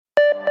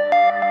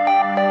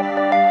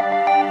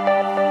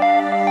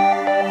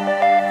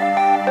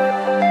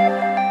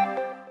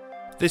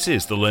This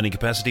is the Learning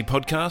Capacity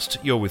Podcast.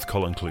 You're with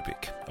Colin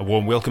Klupik. A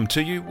warm welcome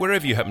to you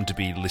wherever you happen to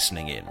be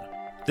listening in.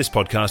 This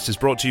podcast is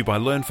brought to you by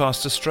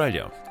LearnFast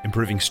Australia,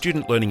 improving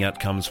student learning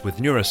outcomes with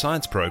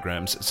neuroscience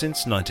programs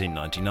since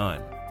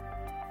 1999.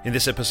 In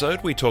this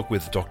episode, we talk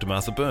with Dr.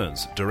 Martha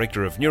Burns,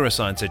 Director of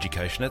Neuroscience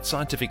Education at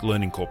Scientific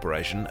Learning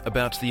Corporation,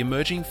 about the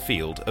emerging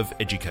field of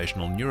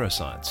educational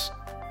neuroscience.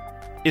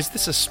 Is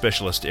this a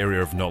specialist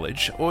area of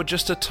knowledge or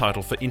just a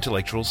title for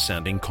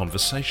intellectual-sounding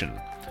conversation?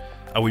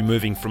 Are we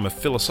moving from a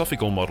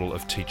philosophical model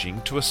of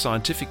teaching to a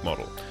scientific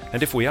model?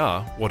 And if we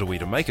are, what are we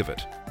to make of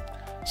it?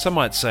 Some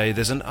might say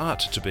there's an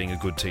art to being a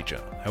good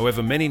teacher.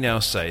 However, many now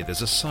say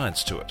there's a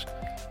science to it.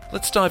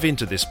 Let's dive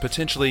into this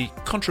potentially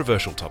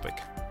controversial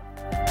topic.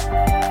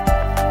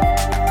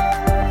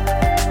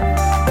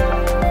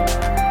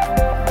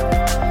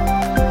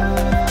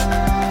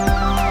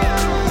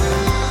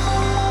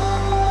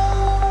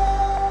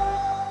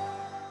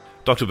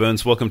 Dr.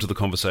 Burns, welcome to the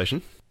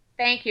conversation.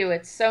 Thank you.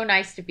 It's so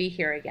nice to be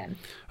here again.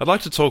 I'd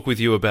like to talk with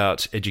you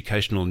about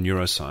educational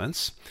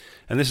neuroscience.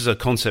 And this is a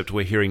concept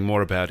we're hearing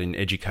more about in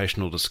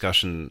educational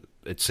discussion,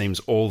 it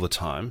seems, all the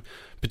time,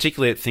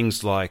 particularly at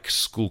things like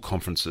school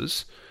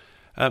conferences.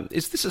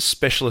 Is this a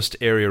specialist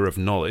area of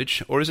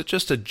knowledge, or is it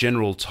just a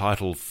general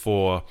title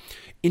for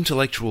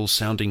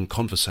intellectual-sounding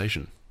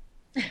conversation?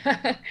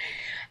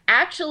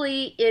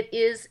 Actually, it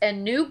is a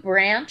new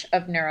branch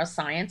of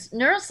neuroscience.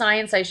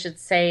 Neuroscience, I should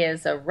say,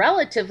 is a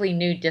relatively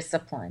new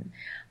discipline.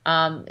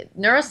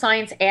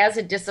 Neuroscience as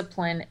a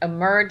discipline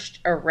emerged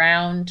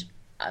around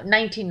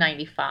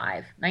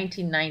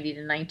 1990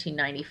 to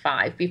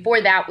 1995. Before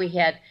that, we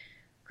had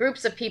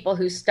groups of people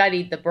who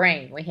studied the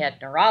brain. We had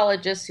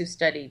neurologists who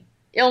studied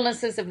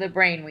illnesses of the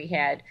brain. We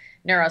had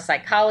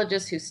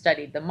neuropsychologists who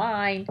studied the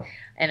mind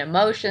and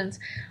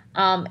emotions.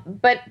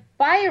 But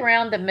by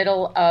around the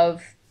middle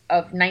of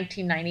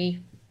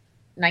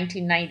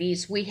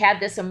 1990s, we had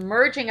this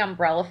emerging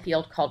umbrella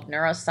field called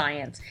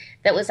neuroscience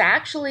that was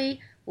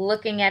actually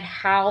looking at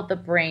how the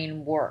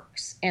brain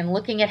works and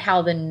looking at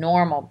how the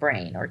normal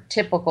brain or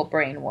typical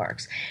brain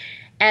works.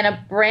 And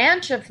a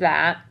branch of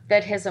that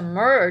has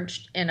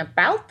emerged in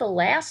about the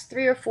last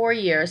 3 or 4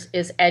 years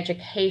is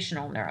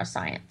educational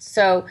neuroscience.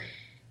 So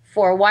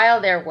for a while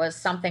there was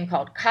something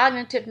called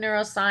cognitive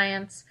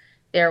neuroscience,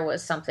 there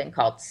was something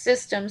called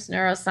systems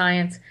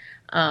neuroscience,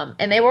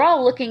 and they were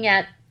all looking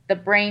at the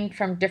brain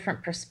from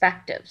different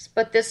perspectives.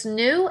 But this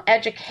new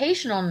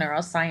educational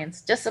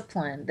neuroscience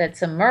discipline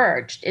that's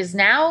emerged is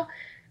now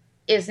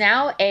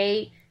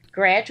a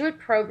graduate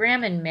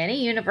program in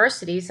many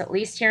universities, at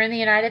least here in the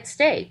United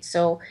States.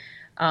 So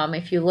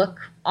if you go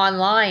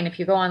online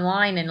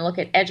and look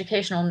at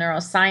educational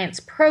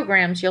neuroscience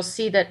programs, you'll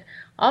see that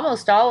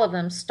almost all of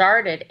them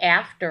started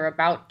after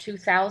about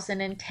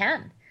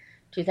 2010.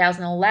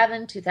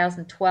 2011,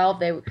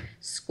 2012,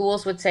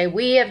 schools would say,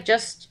 we have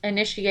just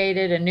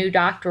initiated a new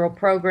doctoral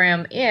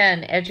program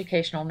in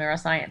educational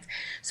neuroscience.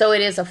 So it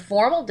is a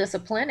formal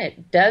discipline.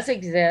 It does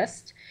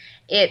exist.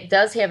 It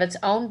does have its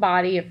own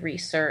body of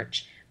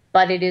research,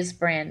 but it is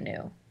brand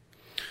new.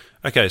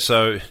 Okay,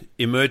 so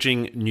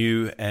emerging,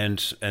 new,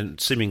 and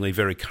seemingly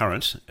very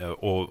current,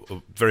 or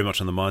very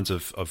much on the minds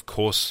of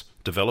course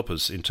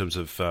developers in terms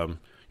of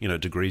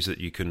degrees that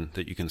you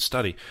can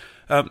study.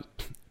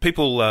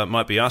 People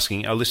might be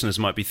asking, our listeners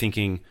might be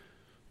thinking,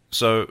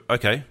 so,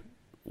 okay,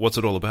 what's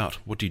it all about?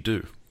 What do you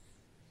do?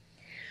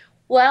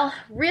 Well,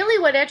 really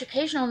what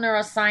educational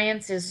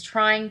neuroscience is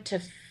trying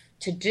to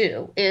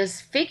do is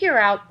figure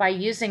out by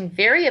using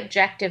very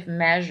objective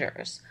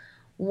measures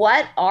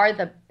what are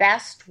the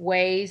best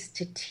ways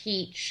to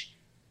teach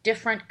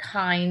different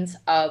kinds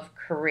of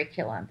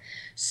curriculum.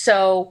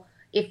 So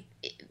if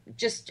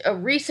just a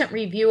recent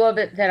review of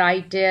it that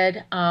I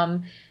did,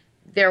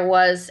 there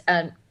was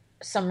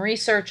some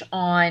research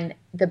on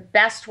the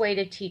best way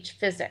to teach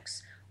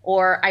physics,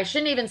 or I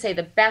shouldn't even say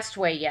the best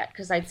way yet,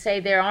 because I'd say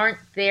they aren't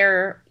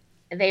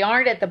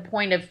at the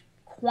point of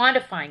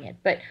quantifying it.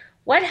 But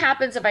what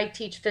happens if I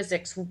teach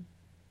physics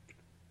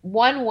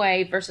one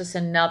way versus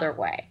another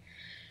way?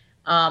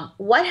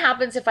 What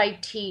happens if I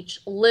teach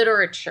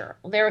literature?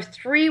 There are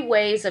 3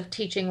 ways of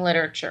teaching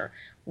literature.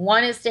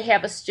 One is to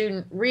have a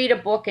student read a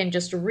book and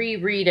just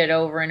reread it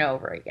over and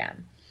over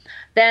again.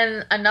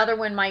 Then another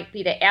one might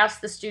be to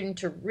ask the student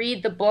to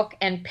read the book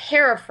and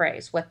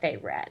paraphrase what they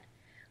read.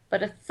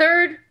 But a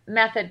third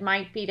method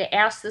might be to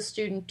ask the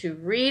student to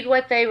read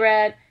what they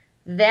read,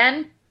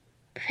 then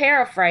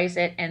paraphrase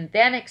it, and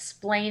then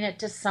explain it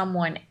to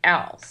someone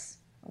else.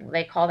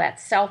 They call that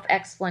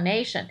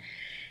self-explanation.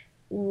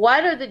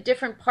 What are the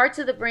different parts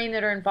of the brain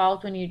that are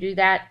involved when you do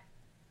that?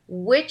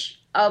 Which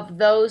of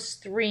those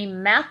 3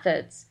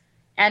 methods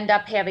end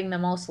up having the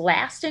most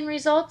lasting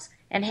results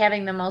and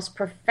having the most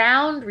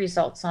profound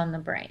results on the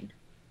brain?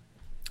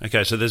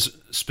 Okay, so there's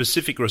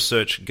specific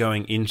research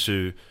going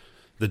into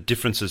the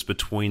differences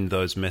between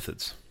those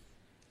methods.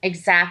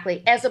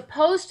 Exactly. As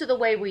opposed to the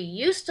way we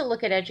used to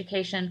look at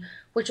education,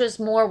 which was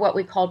more what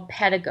we called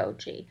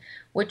pedagogy,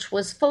 which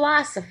was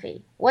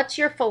philosophy. What's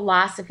your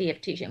philosophy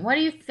of teaching? What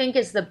do you think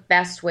is the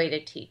best way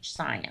to teach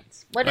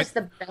science? What I, is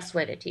the best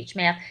way to teach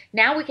math?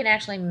 Now we can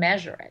actually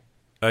measure it.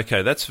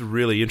 okay, that's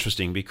really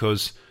interesting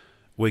because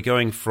we're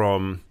going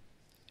from,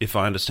 if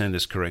I understand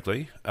this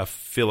correctly, a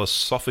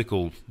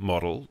philosophical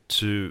model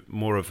to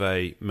more of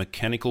a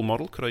mechanical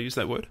model. Could I use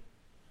that word?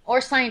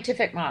 Or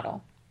scientific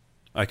model.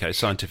 Okay,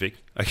 scientific.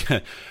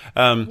 Okay,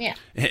 Yeah.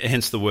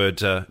 hence the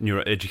word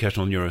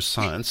educational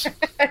neuroscience.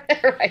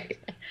 Right.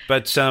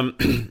 But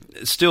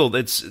still,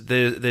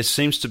 there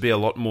seems to be a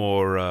lot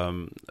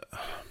more.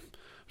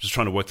 Just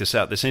trying to work this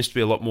out. There seems to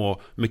be a lot more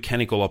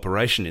mechanical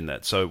operation in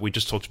that. So we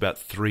just talked about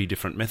three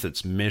different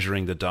methods,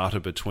 measuring the data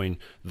between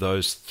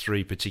those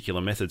three particular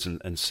methods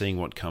and seeing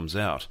what comes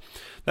out.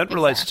 That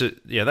relates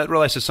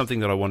to something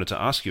that I wanted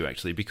to ask you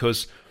actually,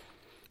 because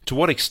to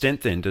what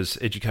extent then does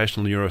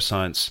educational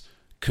neuroscience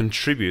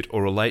contribute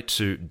or relate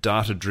to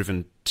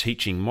data-driven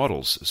teaching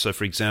models? So,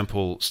 for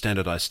example,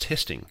 standardized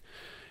testing.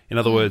 In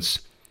other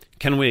words,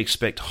 can we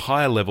expect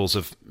higher levels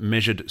of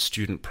measured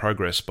student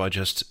progress by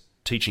just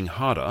teaching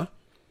harder?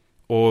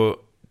 Or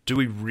do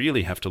we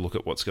really have to look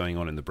at what's going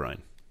on in the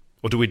brain?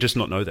 Or do we just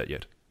not know that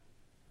yet?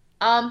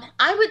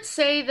 I would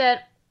say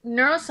that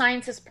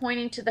neuroscience is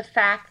pointing to the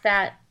fact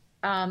that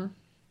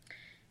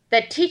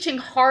that teaching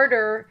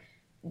harder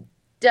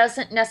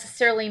doesn't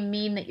necessarily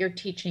mean that you're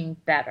teaching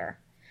better.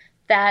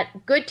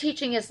 That good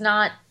teaching is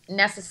not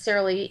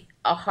necessarily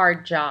a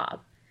hard job.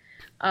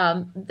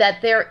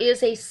 That there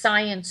is a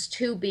science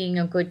to being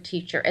a good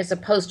teacher as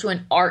opposed to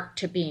an art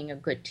to being a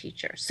good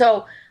teacher.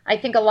 So I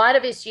think a lot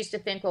of us used to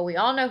think, well, we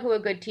all know who a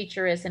good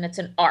teacher is and it's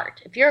an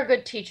art. If you're a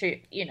good teacher,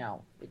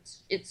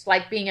 it's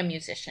like being a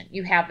musician.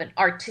 You have an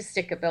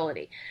artistic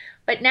ability.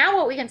 But now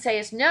what we can say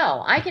is,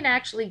 no, I can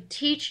actually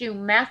teach you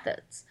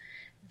methods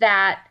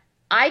that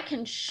I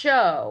can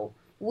show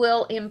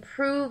will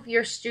improve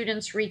your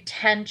students'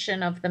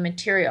 retention of the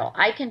material.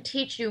 I can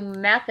teach you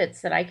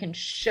methods that I can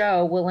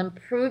show will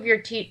improve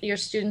your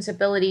students'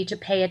 ability to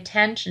pay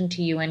attention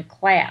to you in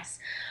class.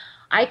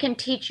 I can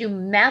teach you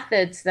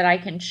methods that I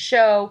can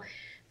show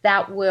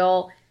that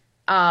will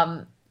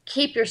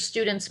keep your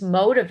students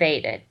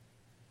motivated.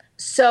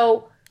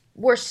 So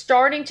we're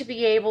starting to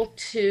be able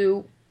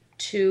to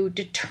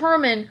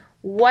determine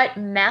what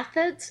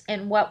methods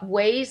and what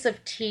ways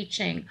of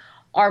teaching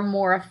are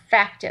more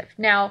effective.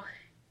 Now,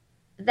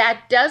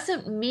 that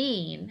doesn't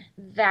mean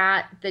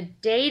that the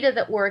data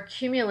that we're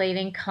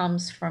accumulating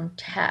comes from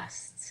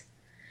tests.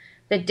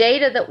 The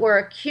data that we're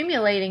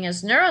accumulating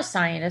as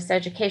neuroscientists,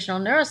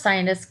 educational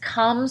neuroscientists,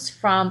 comes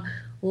from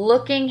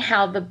looking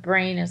how the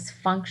brain is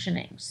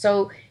functioning.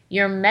 So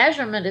your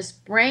measurement is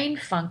brain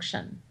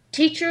function.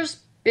 Teachers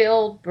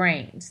build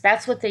brains.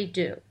 That's what they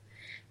do.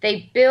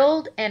 They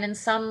build, and in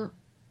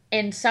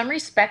some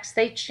respects,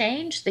 they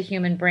change the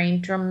human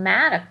brain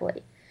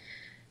dramatically,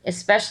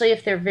 especially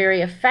if they're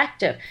very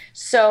effective.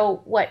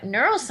 So what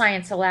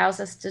neuroscience allows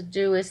us to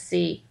do is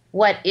see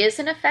what is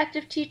an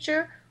effective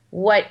teacher,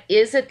 what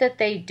is it that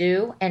they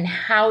do, and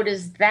how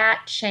does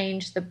that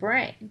change the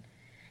brain?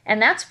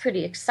 And that's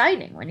pretty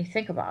exciting when you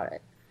think about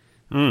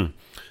it.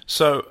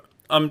 So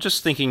I'm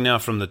just thinking now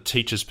from the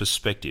teacher's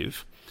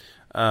perspective,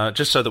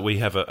 just so that we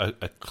have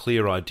a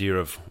clear idea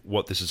of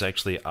what this is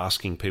actually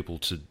asking people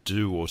to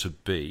do or to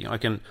be. I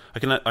can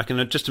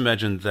just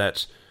imagine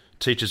that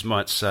teachers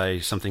might say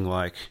something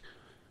like,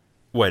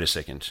 wait a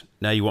second,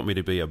 now you want me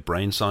to be a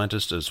brain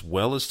scientist as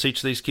well as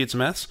teach these kids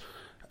maths?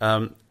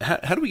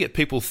 How do we get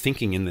people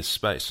thinking in this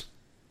space?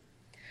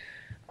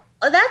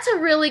 Well, that's a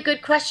really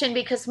good question,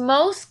 because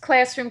most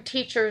classroom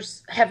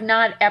teachers have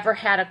not ever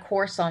had a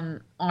course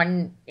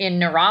in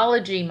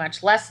neurology,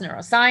 much less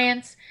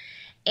neuroscience,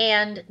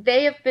 and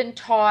they've been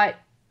taught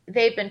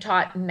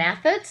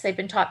methods, they've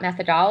been taught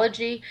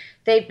methodology,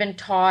 they've been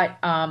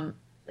taught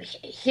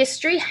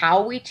history,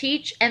 how we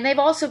teach, and they've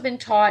also been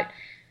taught,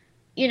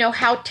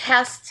 how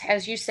tests,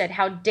 as you said,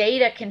 how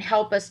data can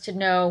help us to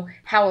know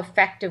how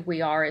effective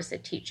we are as a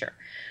teacher.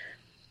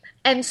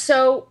 And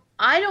so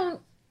I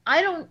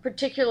don't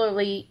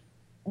particularly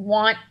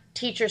want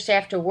teachers to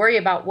have to worry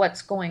about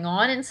what's going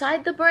on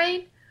inside the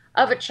brain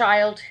of a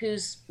child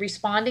who's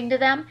responding to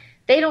them.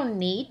 They don't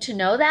need to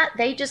know that.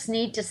 They just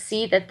need to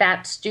see that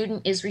that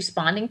student is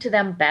responding to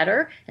them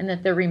better, and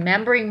that they're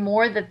remembering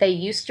more that they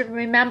used to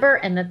remember,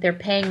 and that they're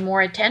paying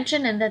more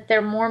attention, and that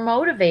they're more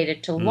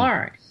motivated to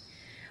learn.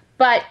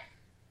 But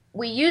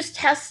we use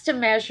tests to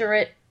measure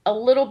it a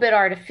little bit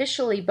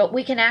artificially, but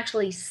we can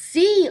actually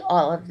see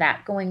all of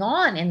that going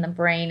on in the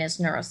brain as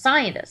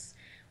neuroscientists.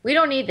 We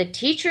don't need the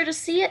teacher to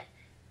see it.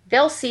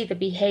 They'll see the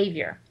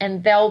behavior,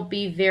 and they'll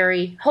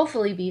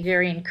hopefully be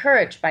very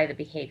encouraged by the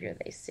behavior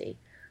they see.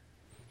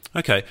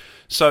 Okay,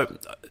 so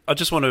I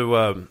just want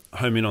to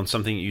home in on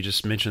something you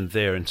just mentioned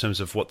there in terms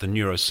of what the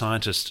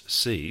neuroscientist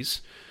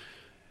sees.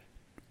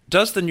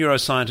 Does the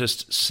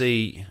neuroscientist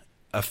see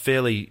a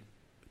fairly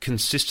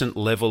consistent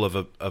level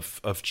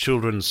of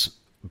children's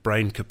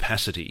brain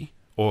capacity,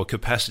 or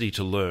capacity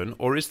to learn,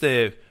 or is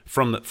there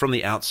from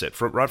the outset,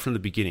 right from the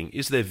beginning,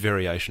 is there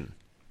variation?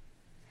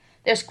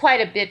 There's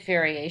quite a bit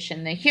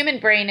variation. The human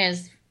brain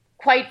is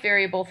quite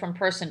variable from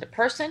person to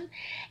person,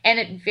 and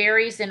it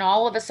varies in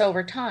all of us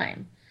over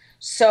time.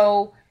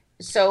 So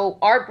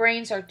our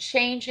brains are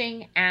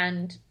changing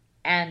and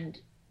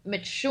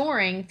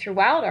maturing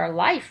throughout our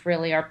life,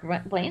 really. Our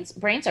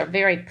brains are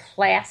very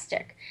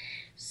plastic.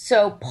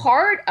 So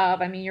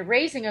you're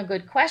raising a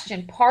good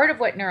question. Part of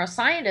what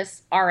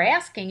neuroscientists are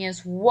asking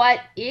is, what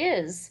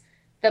is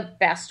the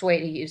best way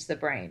to use the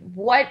brain?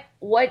 What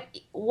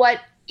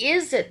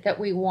is it that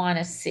we want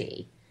to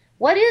see?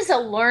 What is a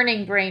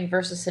learning brain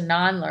versus a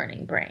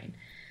non-learning brain?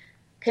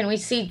 Can we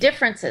see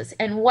differences?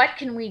 And what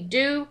can we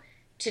do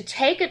to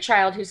take a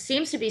child who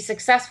seems to be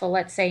successful,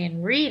 let's say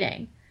in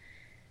reading,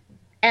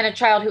 and a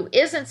child who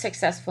isn't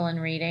successful in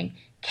reading?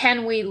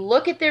 Can we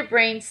look at their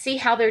brains, see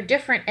how they're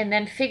different, and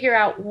then figure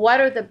out what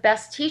are the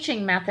best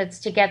teaching methods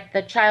to get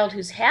the child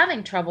who's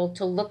having trouble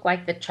to look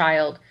like the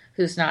child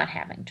who's not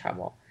having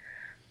trouble?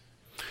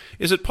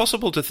 Is it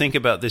possible to think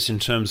about this in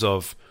terms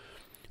of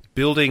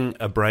building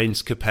a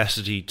brain's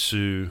capacity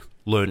to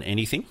learn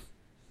anything?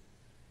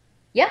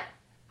 Yeah,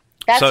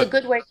 that's a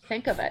good way to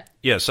think of it.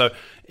 Yeah, so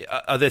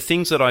are there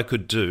things that I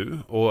could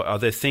do, or are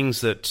there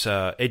things that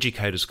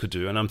educators could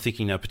do, and I'm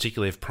thinking now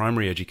particularly of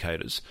primary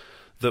educators,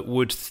 that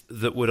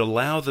would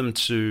allow them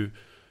to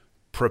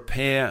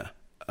prepare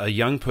a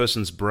young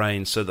person's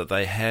brain so that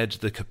they had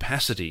the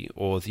capacity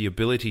or the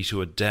ability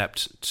to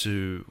adapt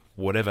to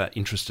whatever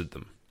interested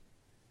them?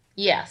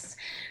 Yes.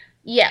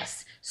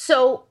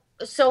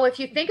 So if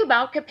you think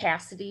about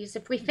capacities,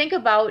 if we think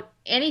about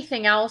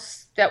anything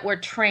else that we're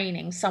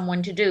training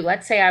someone to do,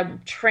 let's say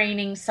I'm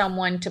training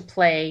someone to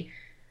play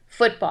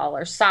football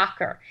or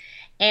soccer,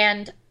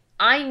 and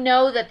I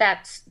know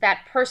that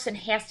person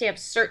has to have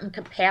certain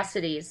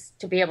capacities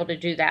to be able to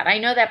do that. I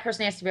know that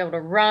person has to be able to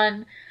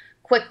run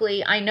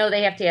quickly. I know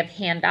they have to have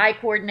hand-eye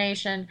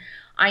coordination.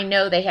 I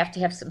know they have to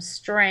have some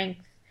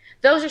strength.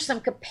 Those are some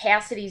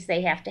capacities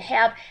they have to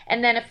have.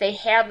 And then if they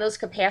have those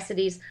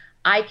capacities,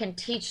 I can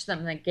teach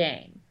them the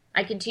game.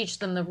 I can teach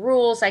them the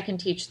rules. I can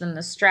teach them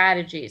the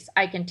strategies.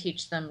 I can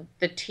teach them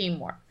the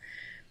teamwork.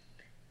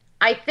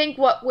 I think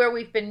where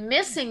we've been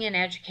missing in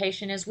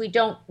education is we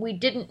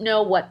didn't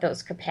know what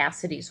those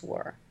capacities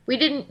were. We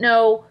didn't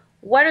know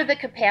what are the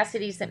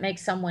capacities that make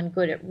someone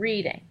good at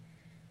reading,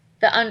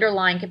 the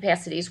underlying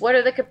capacities. What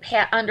are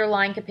the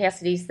underlying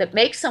capacities that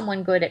make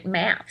someone good at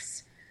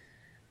maths?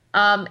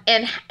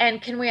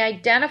 And can we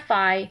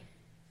identify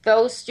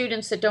those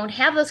students that don't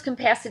have those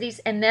capacities,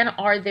 and then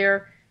are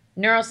there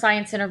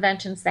neuroscience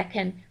interventions that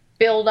can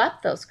build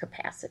up those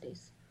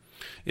capacities?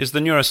 Is the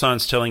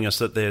neuroscience telling us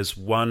that there's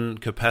one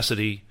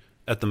capacity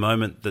at the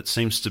moment that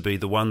seems to be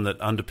the one that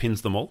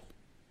underpins them all?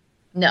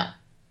 No.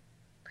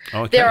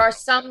 Okay. There are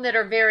some that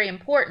are very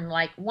important,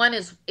 like one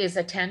is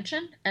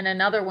attention and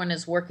another one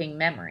is working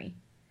memory.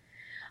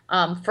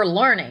 For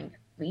learning,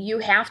 you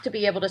have to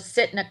be able to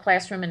sit in a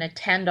classroom and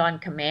attend on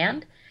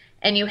command,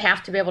 and you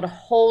have to be able to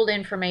hold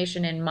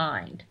information in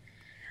mind.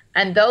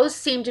 And those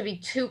seem to be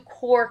two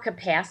core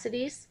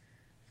capacities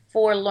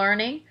for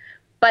learning,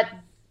 but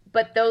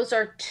those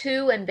are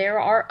two, and there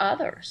are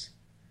others.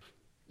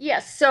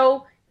 Yes,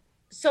 so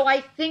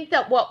I think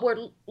that what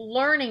we're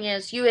learning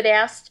is, you had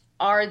asked,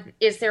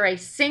 is there a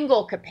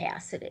single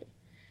capacity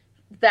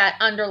that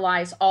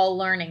underlies all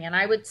learning? And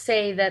I would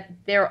say that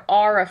there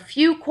are a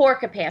few core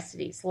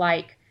capacities,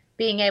 like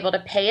being able to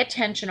pay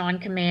attention on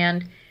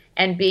command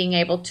and being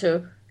able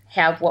to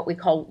have what we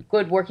call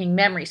good working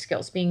memory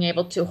skills, being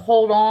able to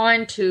hold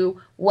on to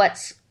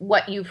what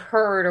you've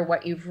heard or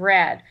what you've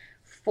read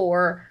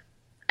for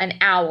an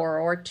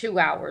hour or 2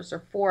 hours or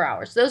 4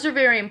 hours. Those are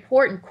very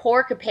important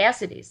core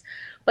capacities.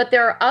 But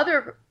there are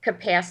other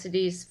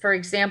capacities. For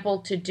example,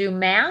 to do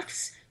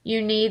maths,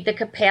 you need the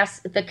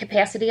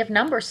capacity of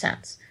number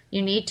sense.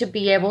 You need to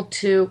be able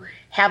to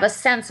have a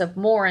sense of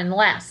more and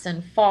less,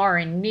 and far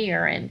and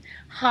near, and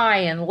high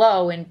and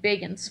low, and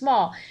big and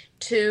small.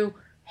 To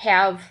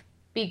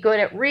be good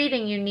at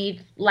reading, you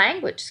need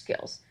language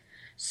skills.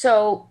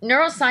 So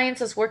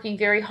neuroscience is working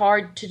very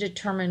hard to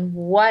determine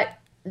what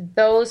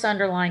those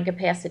underlying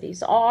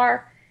capacities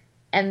are,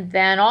 and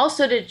then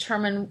also to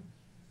determine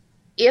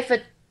if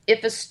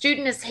a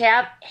student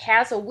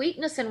has a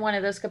weakness in one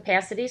of those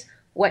capacities,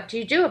 what do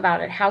you do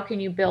about it? How can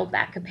you build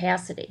that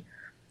capacity?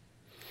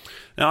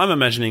 Now, I'm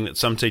imagining that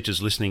some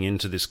teachers listening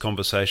into this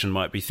conversation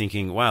might be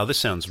thinking, wow, this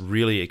sounds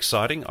really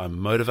exciting. I'm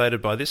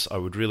motivated by this. I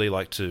would really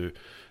like to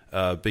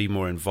be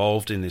more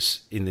involved in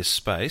this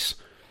space.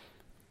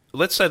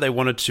 Let's say they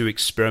wanted to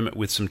experiment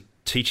with some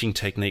teaching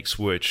techniques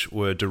which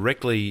were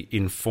directly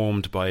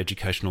informed by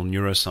educational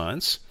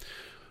neuroscience.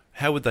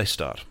 How would they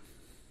start?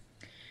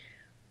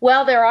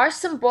 Well, there are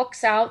some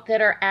books out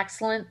that are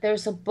excellent.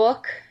 There's a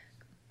book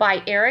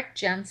by Eric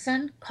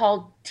Jensen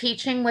called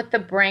Teaching with the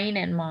Brain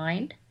in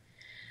Mind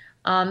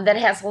that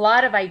has a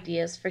lot of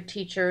ideas for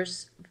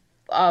teachers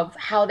of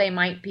how they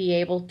might be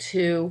able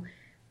to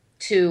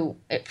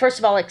first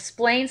of all,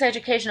 explains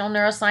educational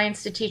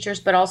neuroscience to teachers,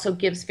 but also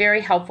gives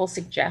very helpful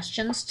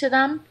suggestions to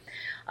them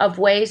of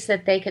ways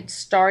that they could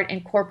start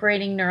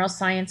incorporating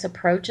neuroscience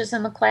approaches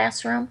in the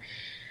classroom.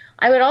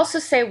 I would also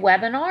say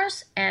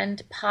webinars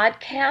and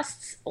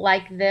podcasts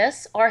like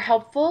this are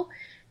helpful.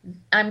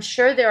 I'm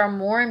sure there are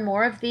more and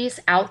more of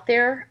these out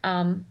there.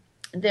 In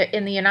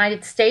the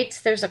United States,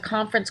 there's a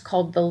conference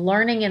called the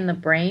Learning in the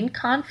Brain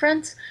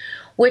Conference,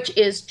 which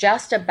is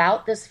just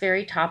about this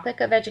very topic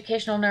of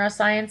educational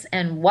neuroscience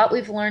and what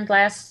we've learned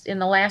in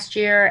the last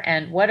year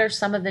and what are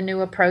some of the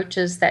new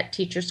approaches that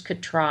teachers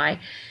could try.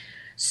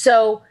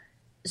 So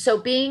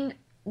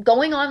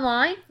going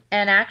online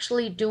and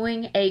actually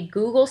doing a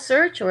Google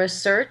search or a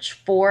search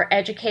for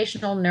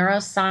educational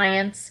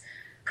neuroscience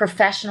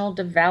professional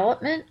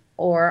development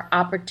or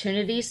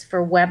opportunities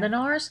for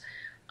webinars,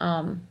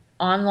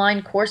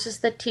 online courses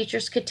that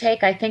teachers could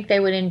take, I think they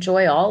would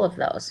enjoy all of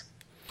those.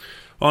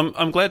 Well,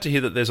 I'm glad to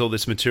hear that there's all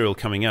this material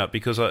coming out,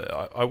 because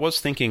I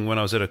was thinking when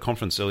I was at a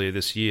conference earlier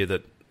this year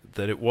that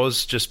it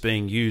was just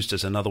being used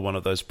as another one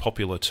of those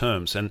popular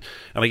terms. And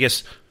I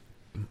guess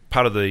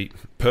part of the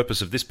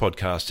purpose of this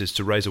podcast is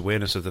to raise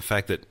awareness of the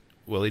fact that,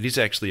 well, it is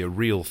actually a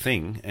real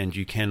thing and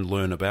you can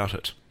learn about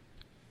it.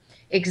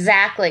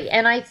 Exactly.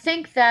 And I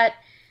think that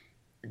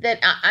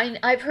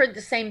I've heard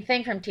the same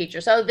thing from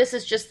teachers. Oh, this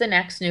is just the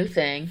next new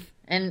thing.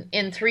 And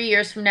in 3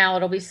 years from now,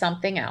 it'll be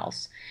something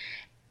else.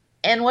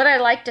 And what I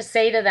like to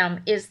say to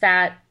them is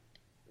that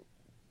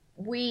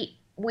we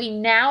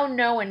now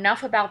know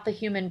enough about the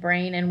human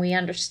brain and we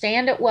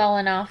understand it well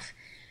enough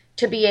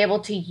to be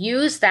able to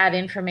use that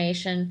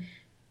information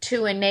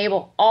to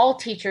enable all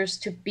teachers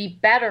to be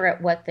better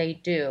at what they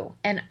do.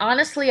 And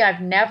honestly,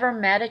 I've never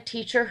met a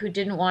teacher who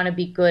didn't want to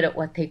be good at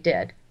what they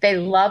did. They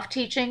love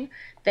teaching.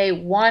 They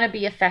want to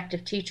be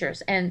effective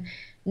teachers. And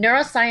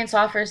neuroscience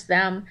offers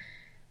them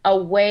a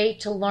way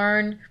to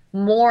learn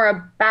more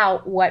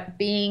about what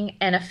being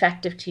an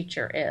effective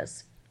teacher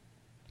is.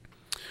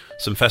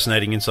 Some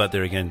fascinating insight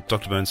there again.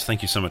 Dr. Burns,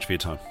 thank you so much for your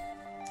time.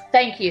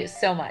 Thank you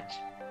so much.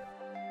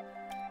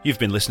 You've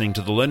been listening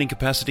to the Learning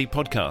Capacity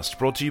Podcast,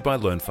 brought to you by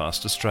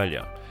LearnFast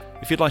Australia.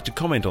 If you'd like to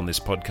comment on this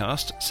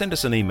podcast, send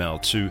us an email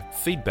to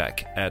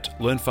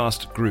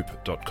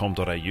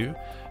feedback@learnfastgroup.com.au,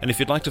 and if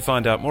you'd like to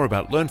find out more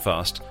about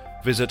LearnFast,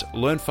 visit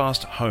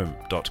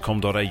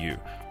learnfasthome.com.au,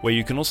 where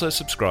you can also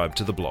subscribe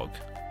to the blog.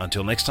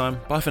 Until next time,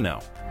 bye for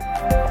now.